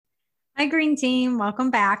Hi, Green Team.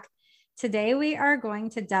 Welcome back. Today, we are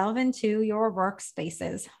going to delve into your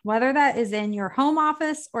workspaces, whether that is in your home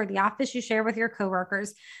office or the office you share with your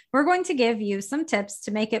coworkers. We're going to give you some tips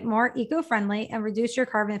to make it more eco-friendly and reduce your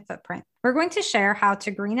carbon footprint. We're going to share how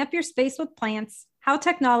to green up your space with plants, how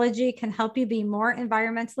technology can help you be more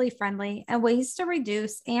environmentally friendly, and ways to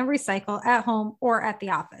reduce and recycle at home or at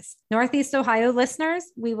the office. Northeast Ohio listeners,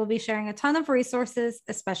 we will be sharing a ton of resources,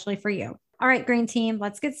 especially for you. All right, Green Team,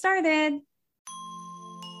 let's get started.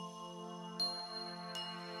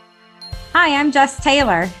 Hi, I'm Jess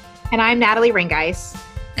Taylor. And I'm Natalie Ringeis.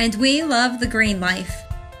 And we love the green life.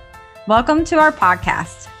 Welcome to our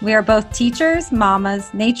podcast. We are both teachers,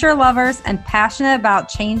 mamas, nature lovers, and passionate about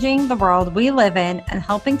changing the world we live in and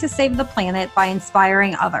helping to save the planet by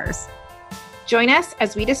inspiring others. Join us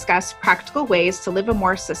as we discuss practical ways to live a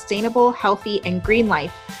more sustainable, healthy, and green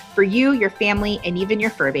life for you, your family, and even your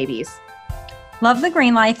fur babies. Love the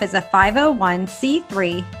Green Life is a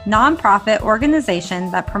 501c3 nonprofit organization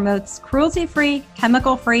that promotes cruelty-free,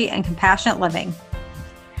 chemical-free, and compassionate living.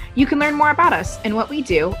 You can learn more about us and what we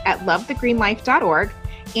do at lovethegreenlife.org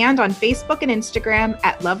and on Facebook and Instagram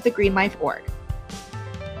at lovethegreenlife.org.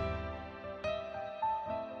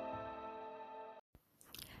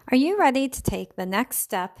 Are you ready to take the next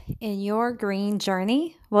step in your green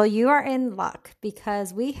journey? Well, you are in luck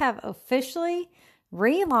because we have officially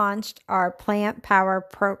relaunched our Plant Power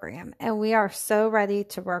program, and we are so ready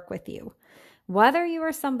to work with you. Whether you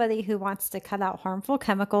are somebody who wants to cut out harmful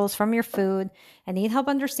chemicals from your food and need help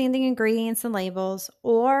understanding ingredients and labels,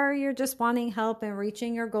 or you're just wanting help in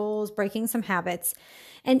reaching your goals, breaking some habits,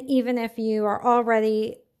 and even if you are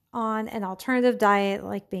already on an alternative diet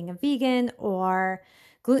like being a vegan or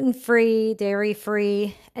gluten-free,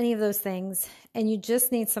 dairy-free, any of those things, and you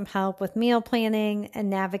just need some help with meal planning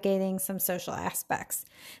and navigating some social aspects.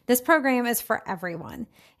 This program is for everyone.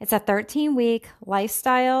 It's a 13-week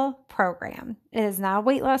lifestyle program. It is not a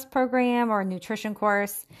weight loss program or a nutrition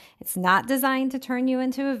course. It's not designed to turn you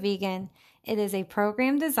into a vegan. It is a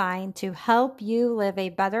program designed to help you live a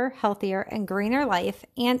better, healthier, and greener life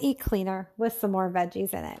and eat cleaner with some more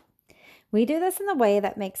veggies in it. We do this in a way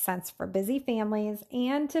that makes sense for busy families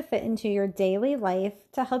and to fit into your daily life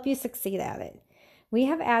to help you succeed at it. We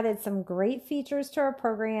have added some great features to our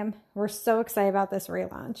program. We're so excited about this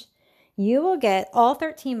relaunch. You will get all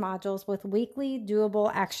 13 modules with weekly doable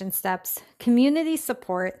action steps, community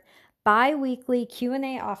support, bi-weekly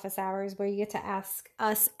Q&A office hours where you get to ask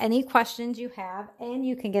us any questions you have, and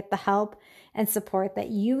you can get the help and support that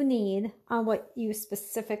you need on what you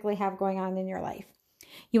specifically have going on in your life.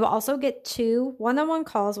 You will also get 2 one-on-one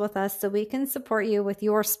calls with us so we can support you with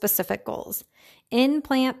your specific goals. In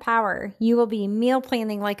Plant Power, you will be meal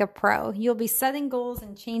planning like a pro. You'll be setting goals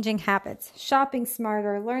and changing habits, shopping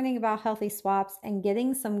smarter, learning about healthy swaps, and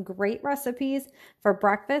getting some great recipes for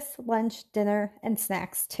breakfast, lunch, dinner, and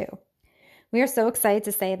snacks too. We are so excited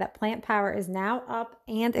to say that Plant Power is now up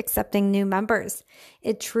and accepting new members.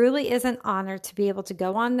 It truly is an honor to be able to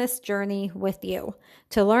go on this journey with you.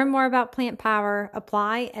 To learn more about Plant Power,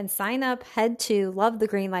 apply and sign up, head to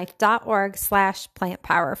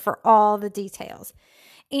lovethegreenlife.org/plantpower for all the details.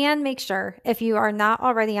 And make sure, if you are not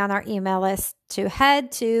already on our email list, to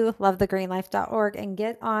head to lovethegreenlife.org and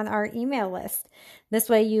get on our email list. This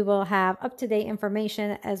way you will have up-to-date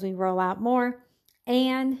information as we roll out more.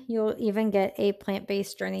 And you'll even get a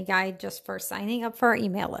plant-based journey guide just for signing up for our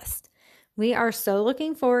email list. We are so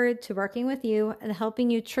looking forward to working with you and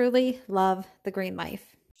helping you truly love the green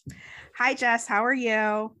life. Hi, Jess. How are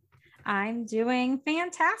you? I'm doing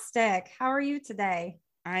fantastic. How are you today?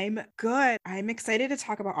 I'm good. I'm excited to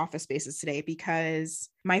talk about office spaces today because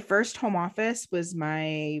my first home office was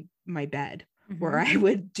my bed, where I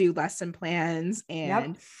would do lesson plans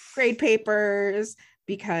and grade papers,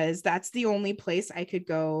 because that's the only place I could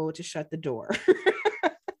go to shut the door.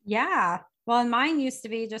 Yeah. Well, and mine used to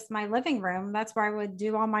be just my living room. That's where I would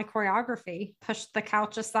do all my choreography, push the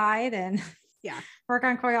couch aside and work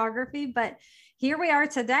on choreography. But here we are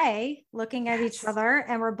today looking at each other,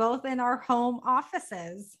 and we're both in our home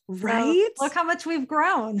offices. Right? So look how much we've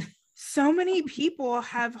grown. So many people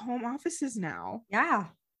have home offices now. Yeah.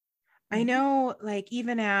 I know, like,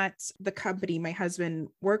 even at the company my husband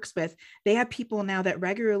works with, they have people now that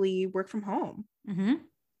regularly work from home.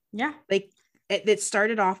 Yeah. Like, it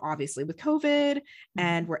started off obviously with COVID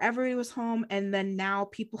and where everybody was home. And then now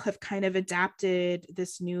people have kind of adapted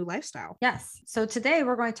this new lifestyle. Yes. So today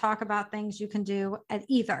we're going to talk about things you can do at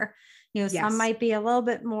either. Some Yes. might be a little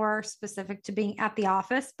bit more specific to being at the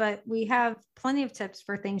office, but we have plenty of tips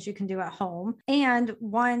for things you can do at home. And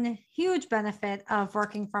one huge benefit of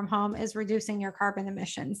working from home is reducing your carbon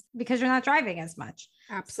emissions because you're not driving as much.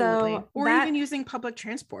 Absolutely. So or even using public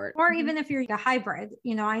transport. Or even if you're a hybrid,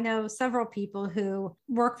 I know several people who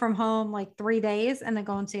work from home like 3 days and then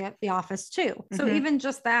go into the office too. So even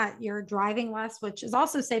just that, you're driving less, which is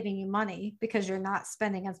also saving you money because you're not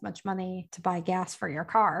spending as much money to buy gas for your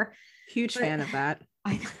car. Huge fan of that.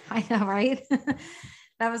 I know, right?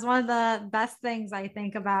 That was one of the best things I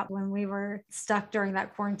think about when we were stuck during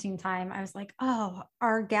that quarantine time. I was like, oh,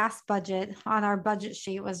 our gas budget on our budget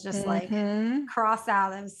sheet was just like cross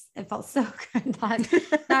out. It felt so good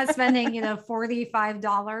not spending,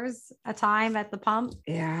 $45 a time at the pump.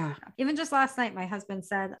 Yeah. Even just last night, my husband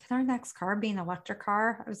said, can our next car be an electric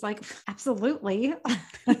car? I was like, absolutely.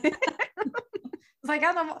 It's like,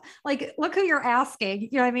 I don't know, like, look who you're asking. You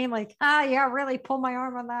know what I mean? Like, yeah, really pull my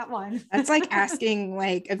arm on that one. That's like asking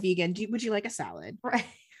like a vegan, would you like a salad? Right.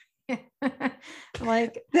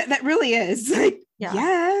 Like that really is like, yeah.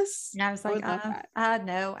 Yes. Yeah, I was like,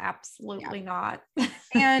 no, absolutely not.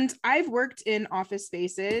 And I've worked in office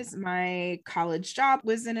spaces. My college job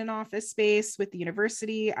was in an office space with the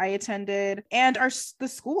university I attended. And the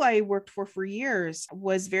school I worked for years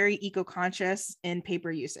was very eco-conscious in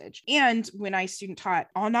paper usage. And when I student taught,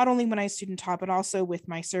 not only when I student taught, but also with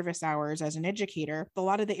my service hours as an educator, a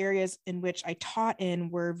lot of the areas in which I taught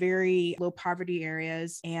in were very low poverty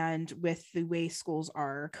areas. And with the way schools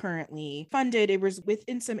are currently funded, it was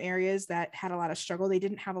within some areas that had a lot of struggle. They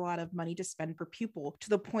didn't have a lot of money to spend per pupil, to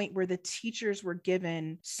the point where the teachers were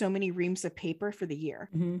given so many reams of paper for the year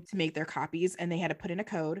to make their copies, and they had to put in a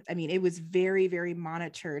code. I mean, it was very, very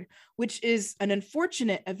monitored, which is an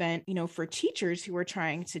unfortunate event, for teachers who are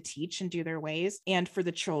trying to teach and do their ways, and for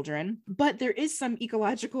the children. But there is some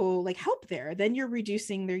ecological help there. Then you're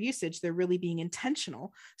reducing their usage. They're really being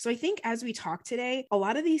intentional. So I think as we talk today, a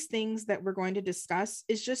lot of these things that we're going to discuss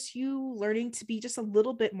is just you learning to be just a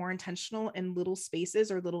little bit more intentional in little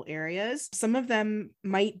spaces or little areas. Some of them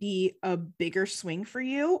might be a bigger swing for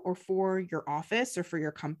you or for your office or for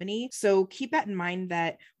your company. So keep that in mind,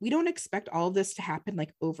 that we don't expect all of this to happen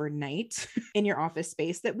overnight in your office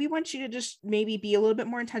space, that we want you to just maybe be a little bit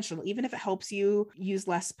more intentional, even if it helps you use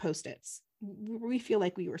less Post-its. We feel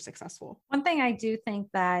like we were successful. One thing I do think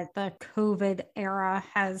that the COVID era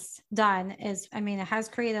has done is, it has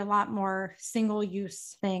created a lot more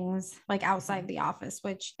single-use things outside the office,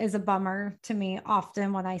 which is a bummer to me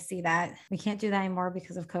often when I see that. We can't do that anymore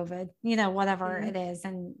because of COVID, whatever it is.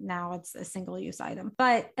 And now it's a single-use item.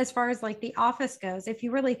 But as far as the office goes, if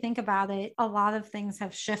you really think about it, a lot of things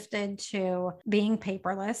have shifted to being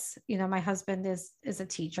paperless. My husband is a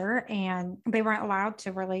teacher, and they weren't allowed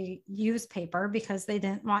to really use paper because they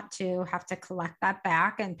didn't want to have to collect that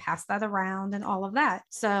back and pass that around and all of that.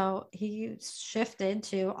 So he shifted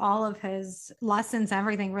to all of his lessons,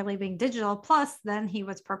 everything really being digital. Plus, then he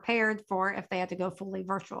was prepared for if they had to go fully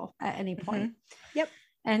virtual at any point. Yep.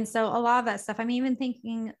 And so a lot of that stuff, I'm even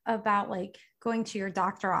thinking about going to your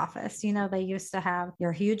doctor office. They used to have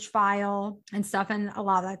your huge file and stuff, and a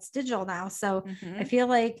lot of that's digital now. So I feel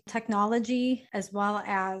like technology, as well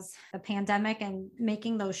as the pandemic and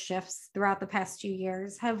making those shifts throughout the past few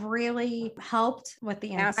years, have really helped with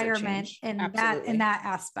the environment in that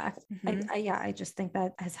aspect. I just think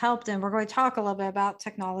that has helped. And we're going to talk a little bit about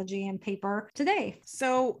technology and paper today.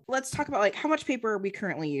 So let's talk about how much paper are we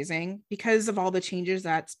currently using because of all the changes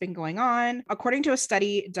that's been going on. According to a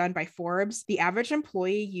study done by Forbes, the average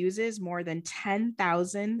employee uses more than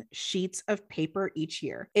 10,000 sheets of paper each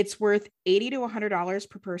year. It's worth $80 to $100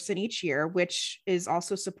 per person each year, which is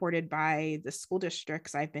also supported by the school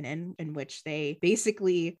districts I've been in which they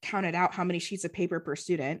basically counted out how many sheets of paper per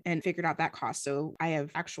student and figured out that cost. So I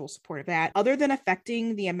have actual support of that. Other than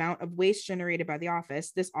affecting the amount of waste generated by the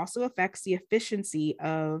office, this also affects the efficiency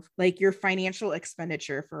of your financial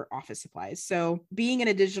expenditure for office supplies. So being in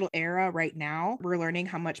a digital era right now, we're learning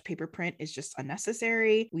how much paper print is just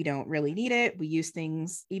unnecessary. We don't really need it. We use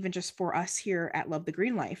things even just for us here at Love the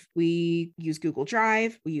Green Life. We use Google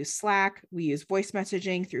Drive, we use Slack, we use voice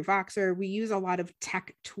messaging through Voxer. We use a lot of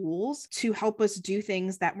tech tools to help us do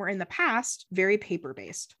things that were in the past very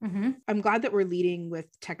paper-based. I'm glad that we're leading with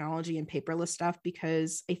technology and paperless stuff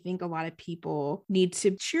because I think a lot of people need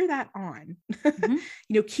to cheer that on.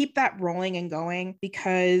 Keep that rolling and going,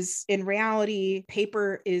 because in reality,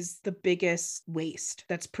 paper is the biggest waste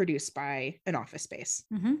that's produced by enjoy an office space.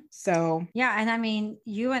 Mm-hmm. So yeah. And I mean,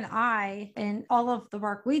 you and I, and all of the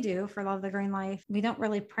work we do for Love the Green Life, we don't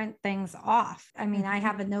really print things off. I mean, I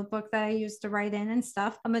have a notebook that I use to write in and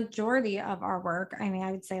stuff. A majority of our work, I mean,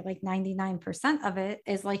 I would say like 99% of it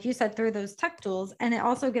is, like you said, through those tech tools. And it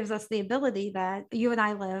also gives us the ability that you and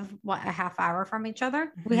I live, a half hour from each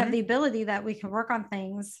other. We have the ability that we can work on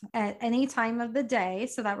things at any time of the day.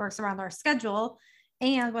 So that works around our schedule.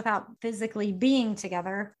 And without physically being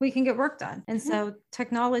together, we can get work done. And so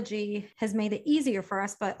technology has made it easier for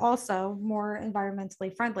us, but also more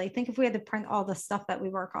environmentally friendly. Think if we had to print all the stuff that we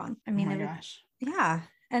work on. I mean, yeah.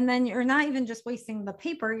 And then you're not even just wasting the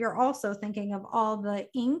paper. You're also thinking of all the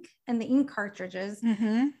ink and the ink cartridges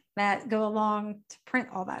that go along to print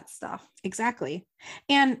all that stuff. Exactly.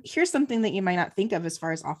 And here's something that you might not think of as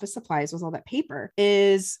far as office supplies with all that paper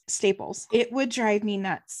is staples. It would drive me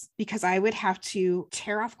nuts because I would have to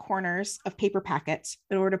tear off corners of paper packets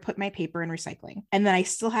in order to put my paper in recycling. And then I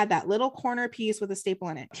still had that little corner piece with a staple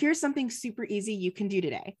in it. Here's something super easy you can do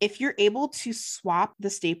today. If you're able to swap the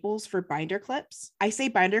staples for binder clips, I say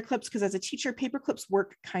binder clips because as a teacher, paper clips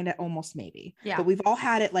work kind of almost maybe. Yeah. But we've all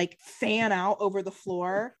had it like fan out over the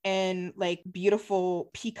floor in like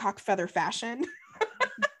beautiful peacock feather fashion.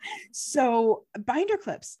 So binder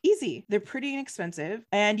clips, easy. They're pretty inexpensive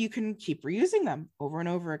and you can keep reusing them over and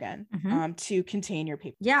over again to contain your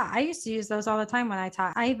paper. Yeah, I used to use those all the time when I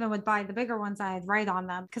taught. I even would buy the bigger ones. I'd write on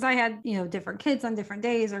them because I had, different kids on different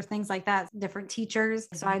days or things like that, different teachers.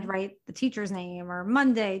 So I'd write the teacher's name or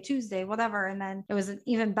Monday, Tuesday, whatever. And then it was an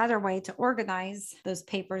even better way to organize those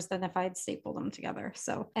papers than if I'd stapled them together.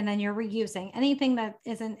 So, and then you're reusing anything that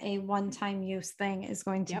isn't a one-time use thing is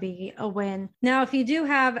going to be a win. Now, if you do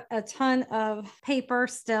have a ton of paper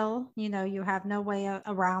still, you have no way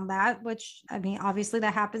around that, which I mean, obviously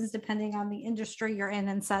that happens depending on the industry you're in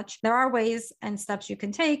and such. There are ways and steps you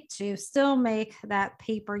can take to still make that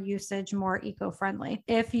paper usage more eco-friendly.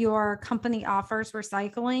 If your company offers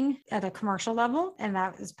recycling at a commercial level, and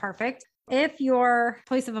that is perfect. If your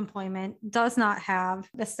place of employment does not have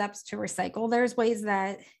the steps to recycle, there's ways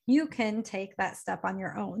that you can take that step on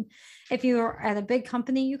your own. If you're at a big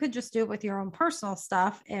company, you could just do it with your own personal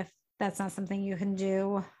stuff if that's not something you can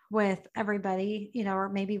do with everybody, or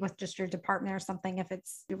maybe with just your department or something if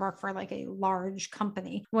you work for like a large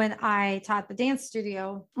company. When I taught the dance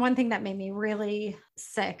studio, one thing that made me really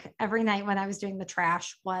sick every night when I was doing the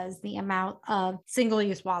trash was the amount of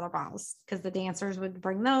single-use water bottles because the dancers would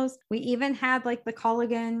bring those. We even had like the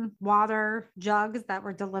Culligan water jugs that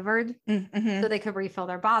were delivered so they could refill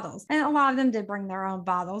their bottles. And a lot of them did bring their own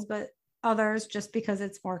bottles, but others, just because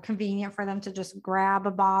it's more convenient for them to just grab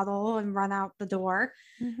a bottle and run out the door,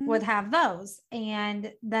 would have those.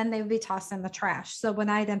 And then they would be tossed in the trash. So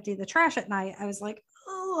when I'd empty the trash at night, I was like,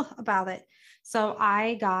 oh, about it. So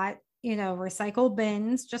I got, recycle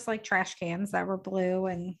bins, just like trash cans that were blue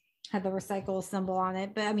and had the recycle symbol on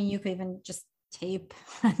it. But I mean, you could even just tape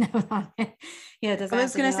a note on it. It doesn't I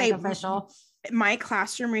was going to say, official. My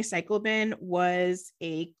classroom recycle bin was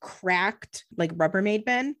a cracked like Rubbermaid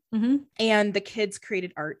bin and the kids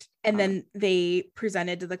created art and then they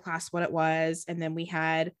presented to the class what it was. And then we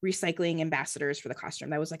had recycling ambassadors for the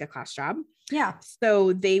classroom. That was like a class job. Yeah.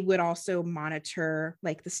 So they would also monitor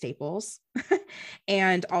like the staples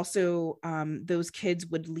and also those kids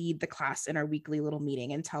would lead the class in our weekly little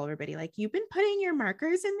meeting and tell everybody like, you've been putting your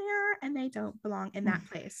markers in there and they don't belong in that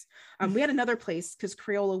place. We had another place because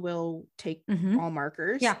Crayola will take all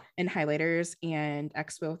markers and highlighters and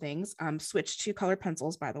expo things, switch to color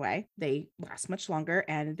pencils, by the way. They last much longer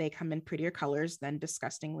and they come in prettier colors than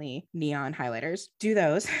disgustingly neon highlighters. Do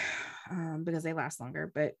those because they last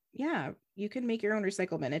longer. But yeah, you can make your own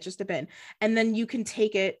recycle bin. It's just a bin. And then you can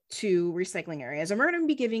take it to recycling areas. And we're going to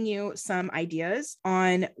be giving you some ideas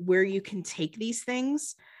on where you can take these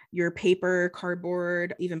things, your paper,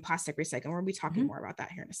 cardboard, even plastic recycling. We'll be talking more about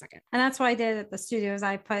that here in a second. And that's what I did at the studios.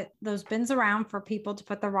 I put those bins around for people to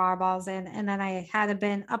put the raw balls in. And then I had a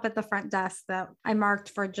bin up at the front desk that I marked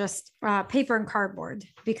for just paper and cardboard,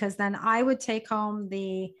 because then I would take home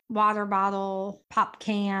the water bottle, pop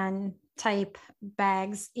can type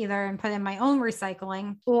bags either and put in my own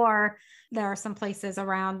recycling, or there are some places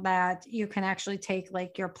around that you can actually take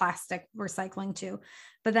like your plastic recycling to.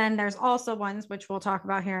 But then there's also ones, which we'll talk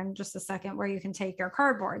about here in just a second, where you can take your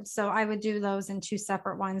cardboard. So I would do those in two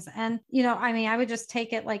separate ones. And, I would just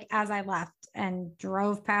take it like as I left and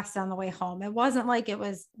drove past on the way home. It wasn't like it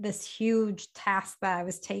was this huge task that I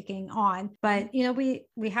was taking on, but,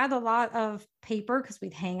 we had a lot of paper because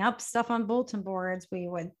we'd hang up stuff on bulletin boards. We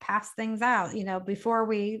would pass things out, before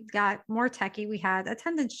we got more techie, we had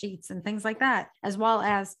attendance sheets and things like that, as well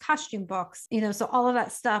as costume books, so all of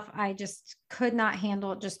that stuff, I just could not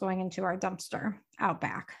handle it just going into our dumpster out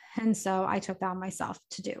back. And so I took that on myself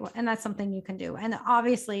to do. And that's something you can do. And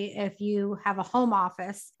obviously, if you have a home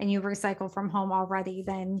office and you recycle from home already,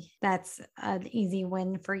 then that's an easy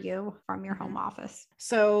win for you from your home office.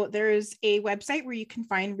 So there's a website where you can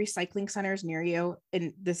find recycling centers near you.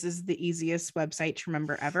 And this is the easiest website to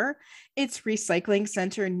remember ever. It's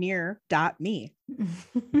recyclingcenternear.me.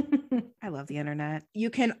 I love the internet. You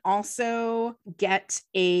can also get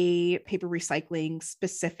a paper recycling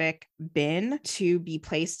specific bin to be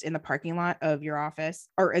placed in the parking lot of your office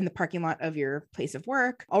or in the parking lot of your place of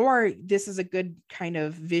work. Or this is a good kind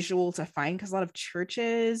of visual to find because a lot of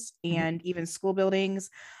churches and even school buildings,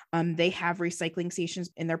 they have recycling stations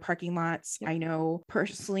in their parking lots. Yep. I know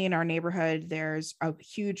personally in our neighborhood, there's a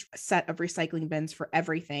huge set of recycling bins for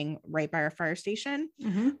everything right by our fire station.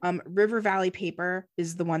 River Valley Paper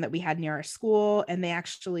is the one that we had near our school. And they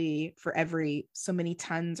actually, for every so many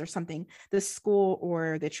tons or something, the school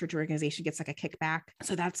or the church organization gets like a kickback.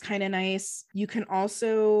 So that's kind of nice. You can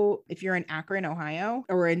also, if you're in Akron, Ohio,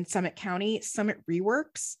 or in Summit County, Summit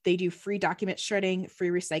Reworks, they do free document shredding, free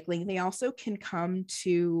recycling. They also can come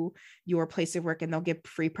to your place of work and they'll give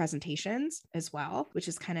free presentations as well, which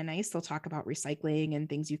is kind of nice. They'll talk about recycling and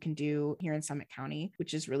things you can do here in Summit County,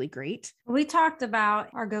 which is really great. We talked about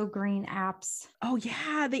our Go Green apps. Oh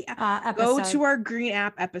yeah, go to our green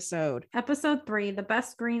app episode 3, the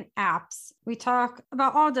best green apps. We talk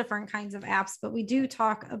about all different kinds of apps, but we do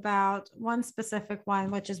talk about one specific one,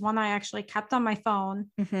 which is one I actually kept on my phone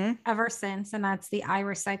ever since, and that's the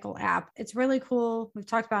iRecycle app. It's really cool. We've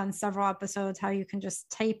talked about in several episodes how you can just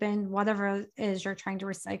type in whatever it is you're trying to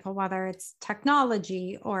recycle, whether it's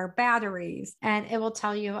technology or batteries, and it will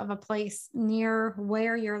tell you of a place near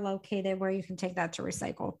where you're located where you can take that to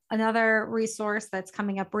recycle. Another resource that's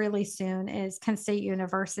coming up really soon is Kent State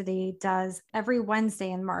University does every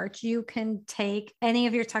Wednesday in March. You can take any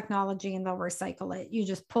of your technology and they'll recycle it. You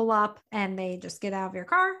just pull up and they just get out of your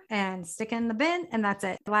car and stick it in the bin, and that's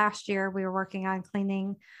it. Last year we were working on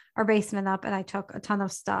cleaning our basement up and I took a ton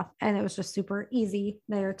of stuff and it was just super easy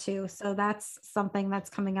there too. So that's something that's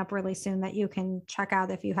coming up really soon that you can check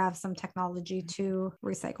out if you have some technology to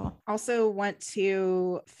recycle. Also want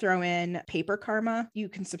to throw in Paper Karma. You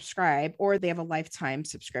can subscribe, or they have a lifetime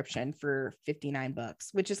subscription for $59,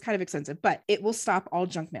 which is kind of expensive, but it will stop all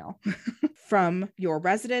junk mail from your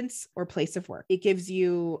residence or place of work. It gives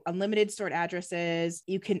you unlimited stored addresses.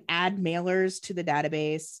 You can add mailers to the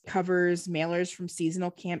database, covers mailers from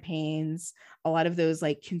seasonal campaigns, a lot of those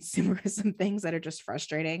like consumerism things that are just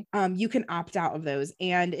frustrating. You can opt out of those,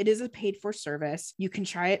 and it is a paid for service. You can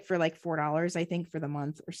try it for like $4, I think, for the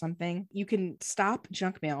month or something. You can stop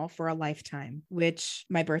junk mail for a lifetime, which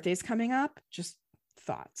my birthday is coming up. Just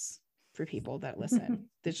thoughts for people that listen.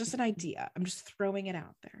 There's just an idea. I'm just throwing it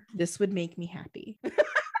out there. This would make me happy.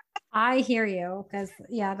 I hear you, because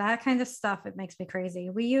that kind of stuff, it makes me crazy.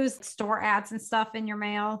 We use store ads and stuff in your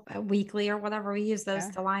mail weekly or whatever. We use those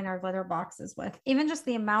to line our litter boxes with. Even just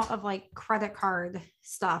the amount of like credit card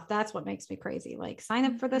stuff, that's what makes me crazy. Like, sign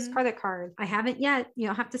up for this credit card. I haven't yet.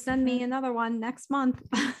 You'll have to send me another one next month.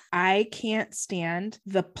 I can't stand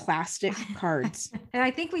the plastic cards. And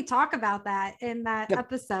I think we talk about that in that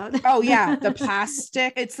episode. Oh yeah, the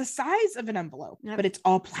plastic. It's the size of an envelope, but it's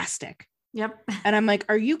all plastic. Yep. And I'm like,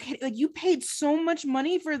 are you kidding? Like, you paid so much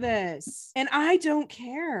money for this. And I don't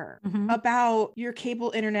care about your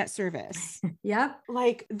cable internet service. Yep.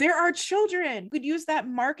 Like, there are children who could use that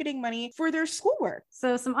marketing money for their schoolwork.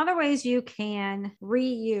 So some other ways you can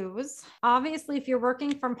reuse. Obviously, if you're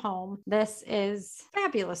working from home, this is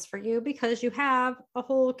fabulous for you because you have a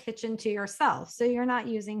whole kitchen to yourself. So you're not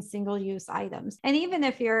using single-use items. And even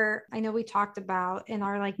if I know we talked about in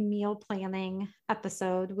our like meal planning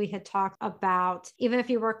episode, we had talked about even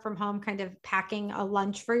if you work from home, kind of packing a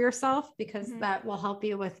lunch for yourself, because that will help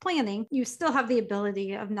you with planning. You still have the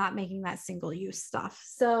ability of not making that single use stuff.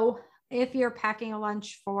 So if you're packing a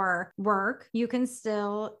lunch for work, you can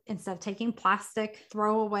still, instead of taking plastic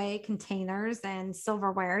throwaway containers and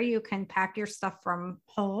silverware, you can pack your stuff from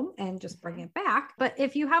home and just bring it back. But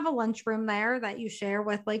if you have a lunchroom there that you share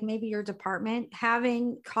with like maybe your department,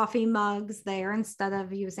 having coffee mugs there instead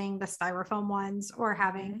of using the styrofoam ones, or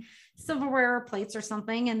having silverware or plates or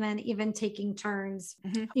something, and then even taking turns,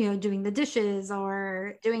 doing the dishes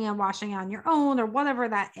or doing a washing on your own or whatever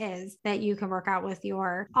that is that you can work out with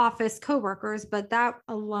your office coworkers, but that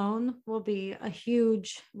alone will be a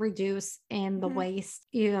huge reduce in the waste.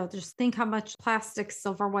 Just think how much plastic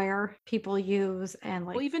silverware people use, and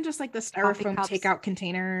like, well, even just like the styrofoam takeout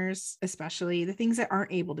containers, especially the things that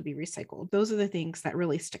aren't able to be recycled. Those are the things that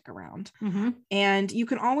really stick around. And you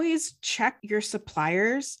can always check your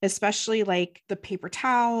suppliers, especially like the paper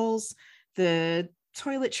towels, the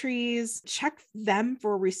toiletries, check them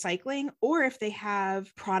for recycling, or if they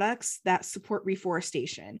have products that support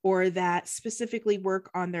reforestation or that specifically work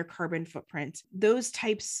on their carbon footprint. Those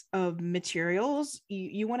types of materials,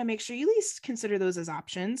 you want to make sure you at least consider those as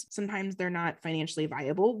options. Sometimes they're not financially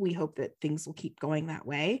viable. We hope that things will keep going that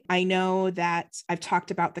way. I know that I've talked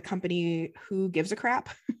about the company Who Gives a Crap.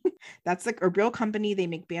 That's like a real company. They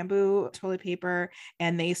make bamboo toilet paper,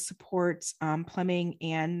 and they support plumbing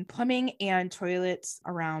and toilets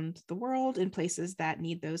around the world in places that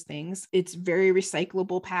need those things. It's very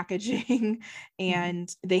recyclable packaging,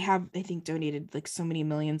 and they have, I think, donated like so many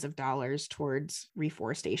millions of dollars towards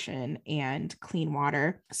reforestation and clean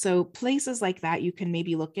water. So places like that you can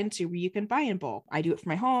maybe look into where you can buy in bulk. I do it for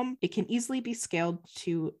my home. It can easily be scaled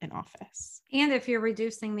to an office. And if you're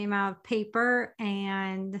reducing the amount of paper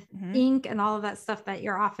and ink and all of that stuff that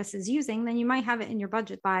your office is using, then you might have it in your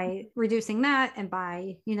budget by reducing that, and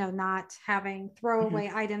by, not having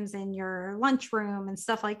throwaway items in your lunchroom and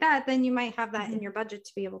stuff like that. Then you might have that in your budget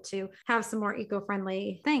to be able to have some more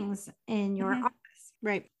eco-friendly things in your office.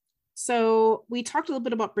 Right. So we talked a little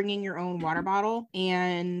bit about bringing your own water bottle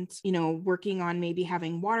and, working on maybe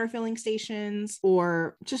having water filling stations,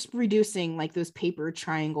 or just reducing like those paper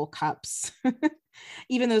triangle cups.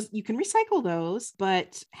 Even those, you can recycle those,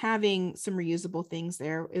 but having some reusable things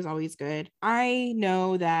there is always good. I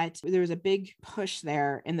know that there was a big push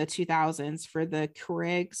there in the 2000s for the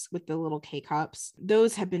Keurigs with the little K-cups.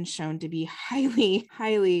 Those have been shown to be highly,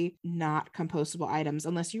 highly not compostable items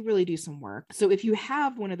unless you really do some work. So if you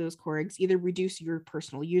have one of those Keurigs, either reduce your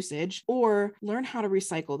personal usage or learn how to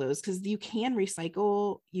recycle those, because you can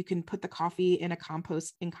recycle. You can put the coffee in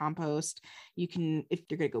compost. You can, if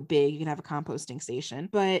you're going to go big, you can have a composting station,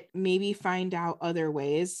 but maybe find out other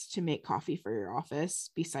ways to make coffee for your office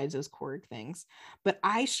besides those Keurig things. But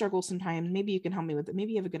I struggle sometimes. Maybe you can help me with it.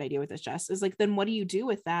 Maybe you have a good idea with this, Jess. Is like, then what do you do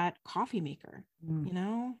with that coffee maker?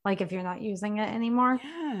 Like if you're not using it anymore?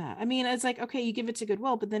 Yeah. I mean, it's like, okay, you give it to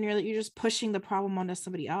Goodwill, but then you're just pushing the problem onto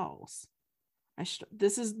somebody else.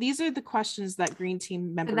 These are the questions that Green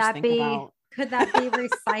Team members think about. Could that be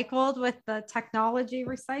recycled with the technology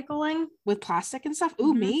recycling? With plastic and stuff?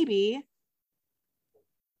 Ooh, maybe.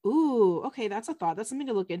 Ooh, okay, that's a thought. That's something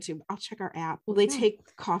to look into. I'll check our app. Will they take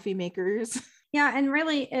coffee makers? Yeah, and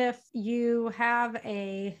really, if you have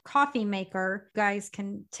a coffee maker, you guys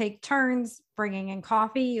can take turns bringing in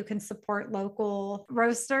coffee. You can support local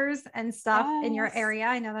roasters and stuff in your area.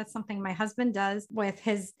 I know that's something my husband does with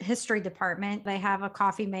his history department. They have a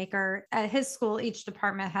coffee maker at his school. Each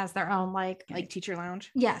department has their own like teacher lounge.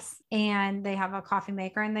 Yes. And they have a coffee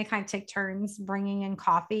maker, and they kind of take turns bringing in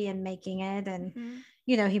coffee and making it. And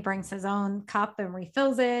he brings his own cup and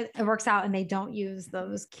refills it. It works out, and they don't use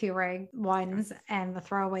those Keurig ones and the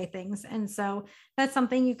throwaway things. And so that's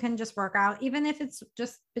something you can just work out, even if it's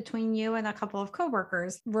just between you and a couple of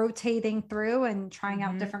coworkers, rotating through and trying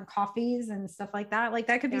out different coffees and stuff like that. Like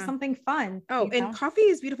that could be something fun. Oh, and coffee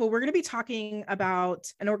is beautiful. We're going to be talking about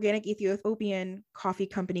an organic Ethiopian coffee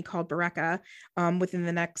company called Baraka within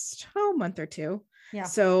the next month or two. Yeah.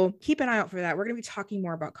 So keep an eye out for that. We're going to be talking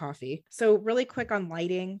more about coffee. So really quick on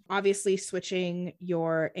lighting, obviously switching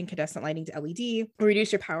your incandescent lighting to LED,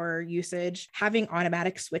 reduce your power usage, having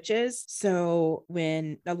automatic switches. So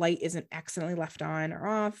when the light isn't accidentally left on or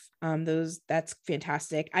off, that's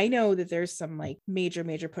fantastic. I know that there's some like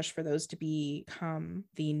major push for those to become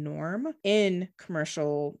the norm in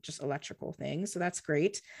commercial, just electrical things. So that's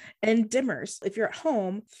great. And dimmers. If you're at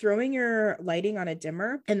home, throwing your lighting on a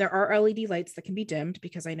dimmer, and there are LED lights that can be dimmed,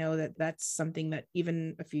 because I know that that's something that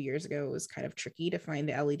even a few years ago was kind of tricky to find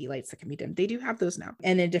the LED lights that can be dimmed. They do have those now,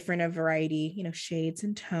 and in a variety, shades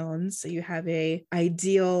and tones. So you have a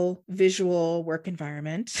ideal visual work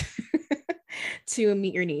environment to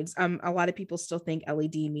meet your needs. A lot of people still think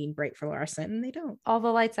LED mean bright fluorescent, and they don't. All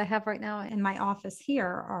the lights I have right now in my office here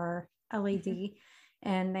are LED,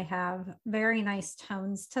 and they have very nice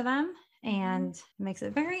tones to them, and it makes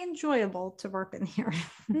it very enjoyable to work in here.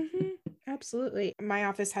 Absolutely. My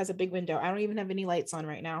office has a big window. I don't even have any lights on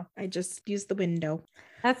right now. I just use the window.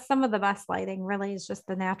 That's some of the best lighting, really, is just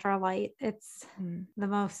the natural light. It's the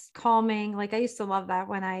most calming. Like I used to love that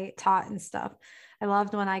when I taught and stuff. I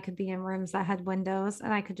loved when I could be in rooms that had windows,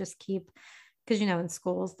 and I could just keep because, you know, in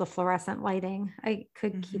schools, the fluorescent lighting, I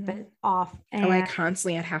could keep Mhm. it off. And I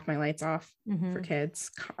constantly had half my lights off for Mhm.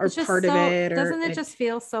 kids or It's just part of it. Or doesn't it just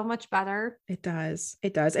feel so much better? It does.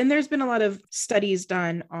 It does. And there's been a lot of studies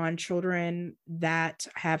done on children that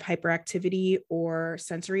have hyperactivity or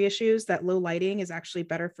sensory issues, that low lighting is actually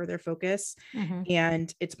better for their focus. Mhm.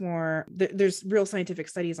 And it's more, there's real scientific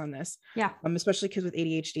studies on this. Yeah. Especially kids with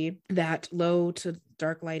ADHD, that low to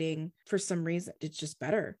dark lighting, for some reason, it's just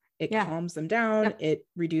better. It calms them down. Yep. It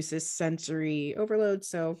reduces sensory overload.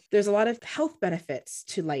 So there's a lot of health benefits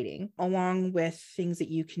to lighting, along with things that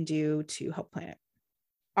you can do to help plan it.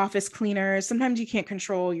 Office cleaners. Sometimes you can't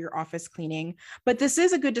control your office cleaning, but this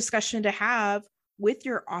is a good discussion to have with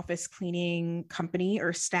your office cleaning company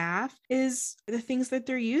or staff, is the things that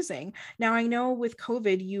they're using. Now, I know with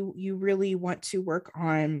COVID, you really want to work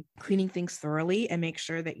on cleaning things thoroughly and make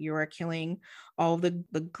sure that you are killing all the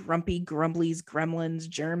grumpy grumblies, gremlins,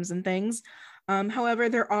 germs, and things. However,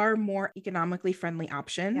 there are more economically friendly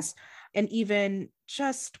options, and even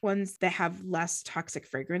just ones that have less toxic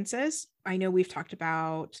fragrances. I know we've talked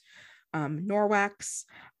about Norwex.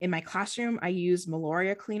 In my classroom, I use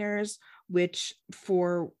Meloria cleaners, which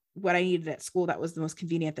for what I needed at school, that was the most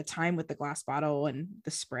convenient at the time, with the glass bottle and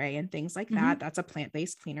the spray and things like that. That's a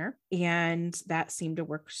plant-based cleaner. And that seemed to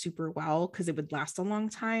work super well because it would last a long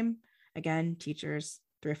time. Again, teachers,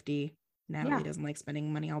 thrifty. Natalie doesn't like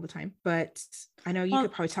spending money all the time, but I know you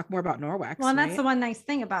could probably talk more about Norwex. Well, and that's the one nice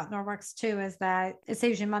thing about Norwex too, is that it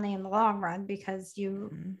saves you money in the long run, because you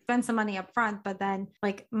spend some money up front, but then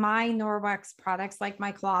like my Norwex products, like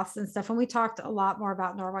my cloths and stuff. And we talked a lot more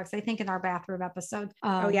about Norwex, I think, in our bathroom episode.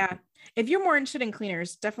 If you're more interested in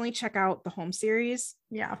cleaners, definitely check out the home series.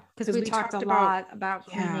 Yeah. Because we talked a lot about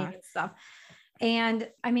cleaning and stuff. And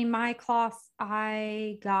I mean, my cloths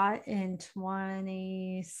I got in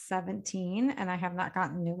 2017, and I have not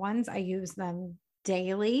gotten new ones. I use them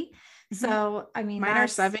daily. So, I mean, mine are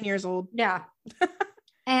 7 years old. Yeah.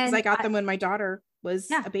 And I got them when my daughter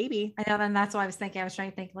was a baby. I know. And that's why I was trying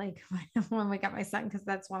to think like when we got my son, because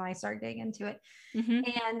that's when I started getting into it.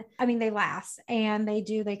 And I mean, they last, and they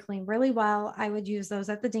clean really well. I would use those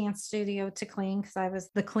at the dance studio to clean, because I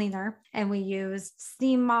was the cleaner, and we used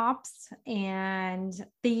steam mops and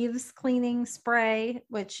Thieves cleaning spray,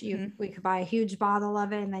 which we could buy a huge bottle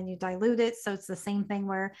of it, and then you dilute it. So it's the same thing,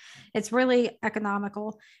 where it's really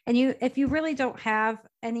economical. And if you really don't have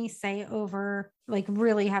any say over, like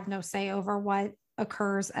really have no say over what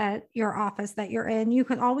occurs at your office that you're in, you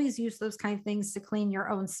can always use those kind of things to clean your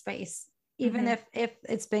own space. Even if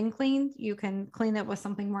it's been cleaned, you can clean it with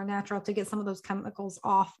something more natural to get some of those chemicals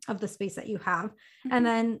off of the space that you have. And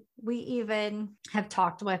then we even have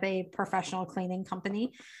talked with a professional cleaning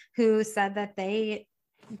company who said that they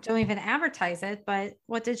don't even advertise it, but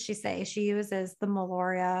what did she say? She uses the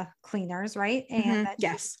Meloria cleaners, right? And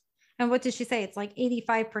yes. And what did she say? It's like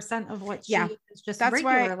 85% of what she uses just that's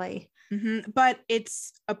regularly. But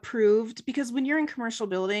it's approved, because when you're in commercial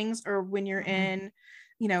buildings, or when you're in,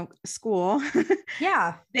 school,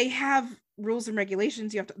 they have rules and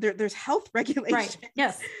regulations. You have to, there's health regulations. Right.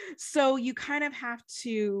 Yes. So you kind of have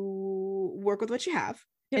to work with what you have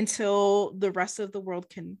until the rest of the world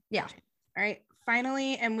can. Yeah. All right.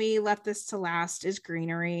 Finally, and we left this to last, is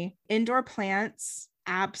greenery. Indoor plants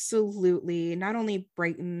absolutely not only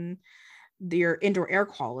brighten your indoor air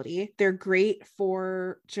quality, they're great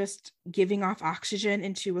for just giving off oxygen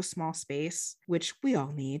into a small space, which we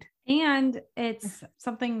all need. And it's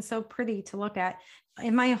something so pretty to look at.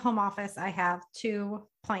 In my home office, I have 2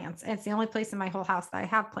 plants. It's the only place in my whole house that I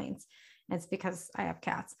have plants. It's because I have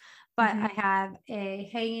cats, but I have a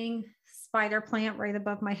hanging spider plant right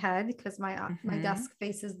above my head, because my desk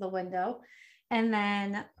faces the window. And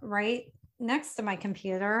then right next to my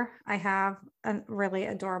computer, I have a really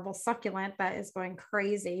adorable succulent that is going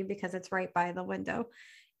crazy because it's right by the window.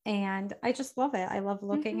 And I just love it. I love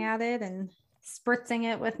looking at it and spritzing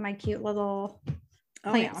it with my cute little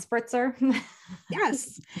plant spritzer.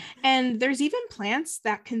 Yes. And there's even plants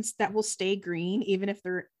that will stay green even if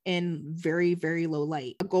they're in very, very low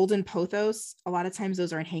light. A golden pothos, a lot of times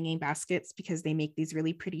those are in hanging baskets because they make these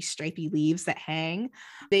really pretty stripy leaves that hang.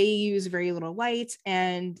 They use very little light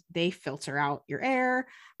and they filter out your air,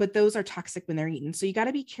 but those are toxic when they're eaten. So you got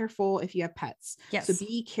to be careful if you have pets. Yes. So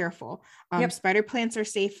be careful. Spider plants are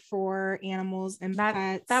safe for animals and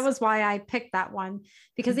pets. That was why I picked that one,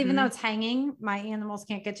 because even though it's hanging, my animals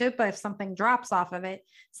can't get to it. But if something drops crops off of it.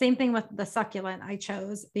 Same thing with the succulent I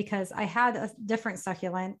chose because I had a different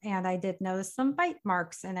succulent and I did notice some bite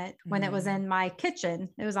marks in it when it was in my kitchen.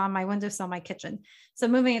 It was on my windowsill, my kitchen. So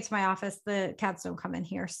moving it to my office, the cats don't come in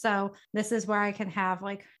here. So this is where I can have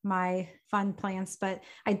like my fun plants, but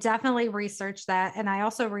I definitely researched that. And I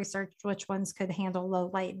also researched which ones could handle low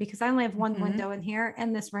light because I only have one window in here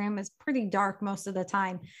and this room is pretty dark most of the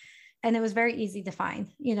time. And it was very easy to find.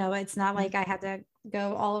 You know, it's not like I had to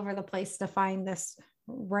go all over the place to find this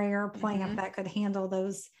rare plant that could handle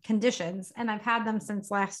those conditions. And I've had them since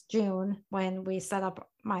last June when we set up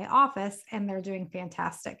my office and they're doing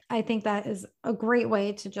fantastic. I think that is a great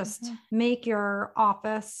way to just make your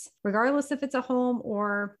office, regardless if it's a home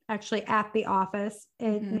or actually at the office,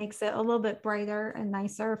 it makes it a little bit brighter and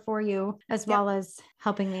nicer for you as well as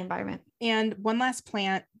helping the environment. And one last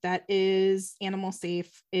plant that is animal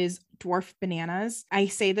safe is dwarf bananas. I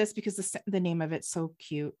say this because the name of it's so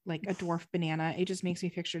cute, like a dwarf banana. It just makes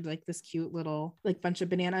me picture like this cute little like bunch of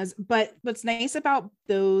bananas. But what's nice about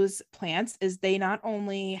those plants is they not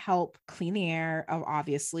only help clean the air,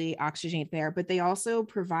 obviously oxygenate the air, but they also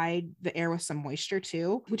provide the air with some moisture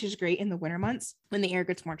too, which is great in the winter months when the air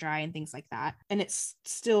gets more dry and things like that. And it's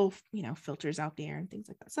still, you know, filters out the air and things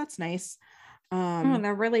like that. So that's nice.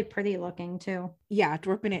 They're really pretty looking too. Yeah,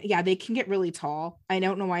 dwarf banana. Yeah, they can get really tall. I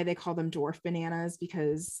don't know why they call them dwarf bananas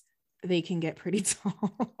because they can get pretty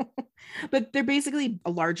tall, but they're basically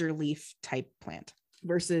a larger leaf type plant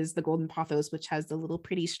versus the golden pothos, which has the little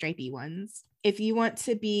pretty stripy ones. If you want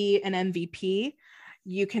to be an MVP,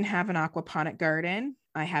 you can have an aquaponic garden.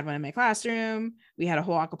 I had one in my classroom. We had a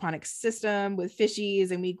whole aquaponics system with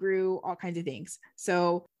fishies and we grew all kinds of things.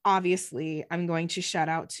 So obviously I'm going to shout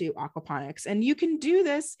out to aquaponics, and you can do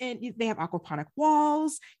this and they have aquaponic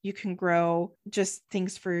walls. You can grow just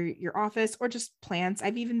things for your office or just plants.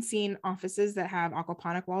 I've even seen offices that have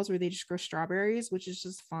aquaponic walls where they just grow strawberries, which is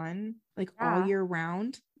just fun, like all year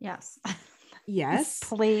round. Yes. Yes,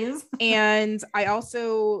 please. And I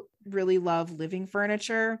also really love living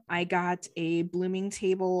furniture. I got a blooming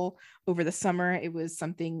table over the summer. It was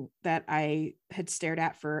something that I had stared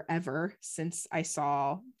at forever since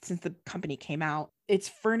the company came out. It's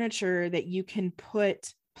furniture that you can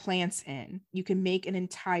put plants in. You can make an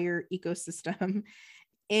entire ecosystem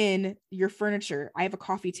in your furniture. I have a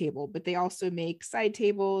coffee table, but they also make side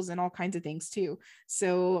tables and all kinds of things too.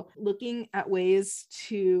 So looking at ways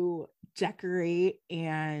to decorate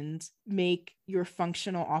and make your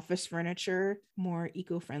functional office furniture more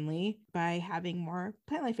eco-friendly by having more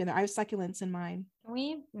plant life in there. I have succulents in mine. Can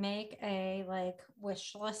we make a like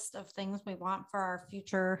wish list of things we want for our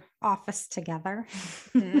future office together?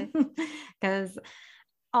 Because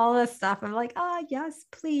all this stuff, I'm like, yes,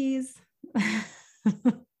 please.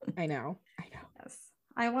 I know. Yes.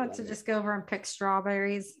 I want to just go over and pick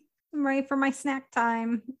strawberries. I'm ready for my snack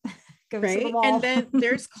time. Go to the wall. And then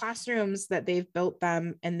there's classrooms that they've built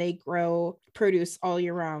them and they grow produce all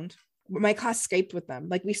year round. My class Skyped with them.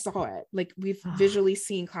 Like we saw it. Like we've visually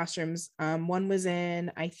seen classrooms. One was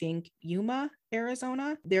in, I think, Yuma,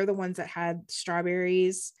 Arizona. They're the ones that had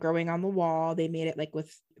strawberries growing on the wall. They made it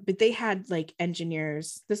but they had like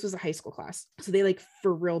engineers. This was a high school class. So they like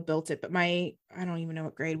for real built it. But I don't even know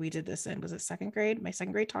what grade we did this in. Was it second grade? My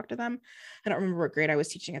second grade talked to them. I don't remember what grade I was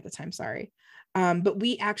teaching at the time. Sorry. But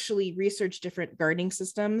we actually researched different gardening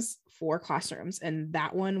systems for classrooms. And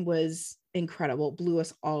that one was incredible. Blew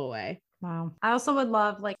us all away. Wow. I also would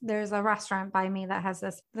love, like, there's a restaurant by me that has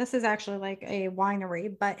this is actually like a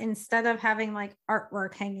winery, but instead of having like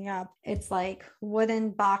artwork hanging up, it's like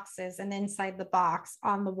wooden boxes, and inside the box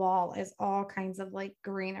on the wall is all kinds of like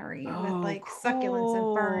greenery with like succulents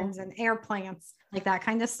and ferns and air plants, like that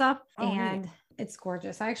kind of stuff. And it's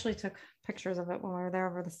gorgeous. I actually took pictures of it when we were there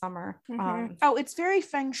over the summer. It's very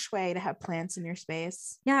feng shui to have plants in your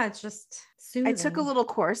space. Yeah, it's just soothing. I took a little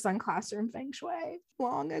course on classroom feng shui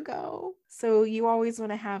long ago. So you always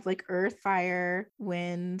want to have like earth, fire,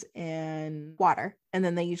 wind, and water. And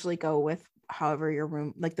then they usually go with however your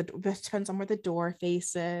room, like depends on where the door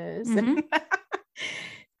faces.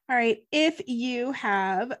 All right. If you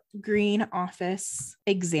have green office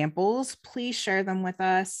examples, please share them with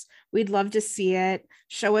us. We'd love to see it.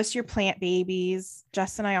 Show us your plant babies.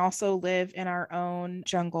 Jess and I also live in our own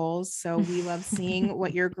jungles, so we love seeing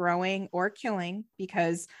what you're growing or killing,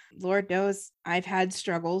 because Lord knows I've had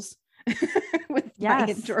struggles with my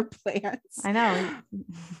indoor plants. I know.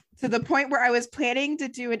 To the point where I was planning to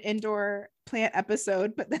do an indoor plant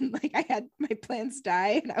episode, but then like I had my plants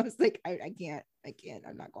die and I was like, I can't,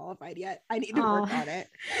 I'm not qualified yet. I need to work on it.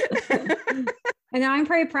 And I'm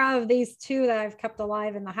pretty proud of these 2 that I've kept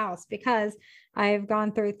alive in the house, because I've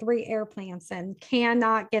gone through 3 air plants and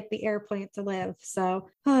cannot get the air plant to live. So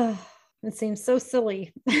it seems so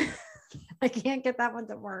silly. I can't get that one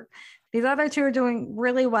to work. These other 2 are doing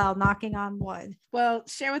really well, knocking on wood. Well,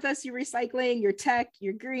 share with us your recycling, your tech,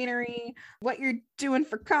 your greenery, what you're doing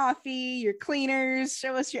for coffee, your cleaners.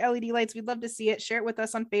 Show us your LED lights. We'd love to see it. Share it with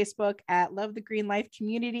us on Facebook at Love the Green Life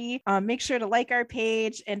Community. Make sure to like our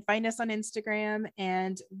page and find us on Instagram,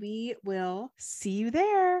 and we will see you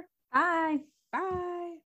there. Bye.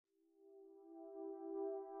 Bye.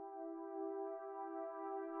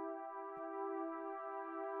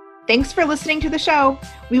 Thanks for listening to the show.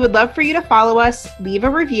 We would love for you to follow us, leave a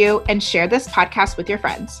review, and share this podcast with your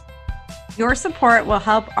friends. Your support will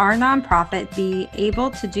help our nonprofit be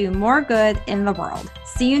able to do more good in the world.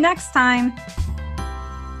 See you next time.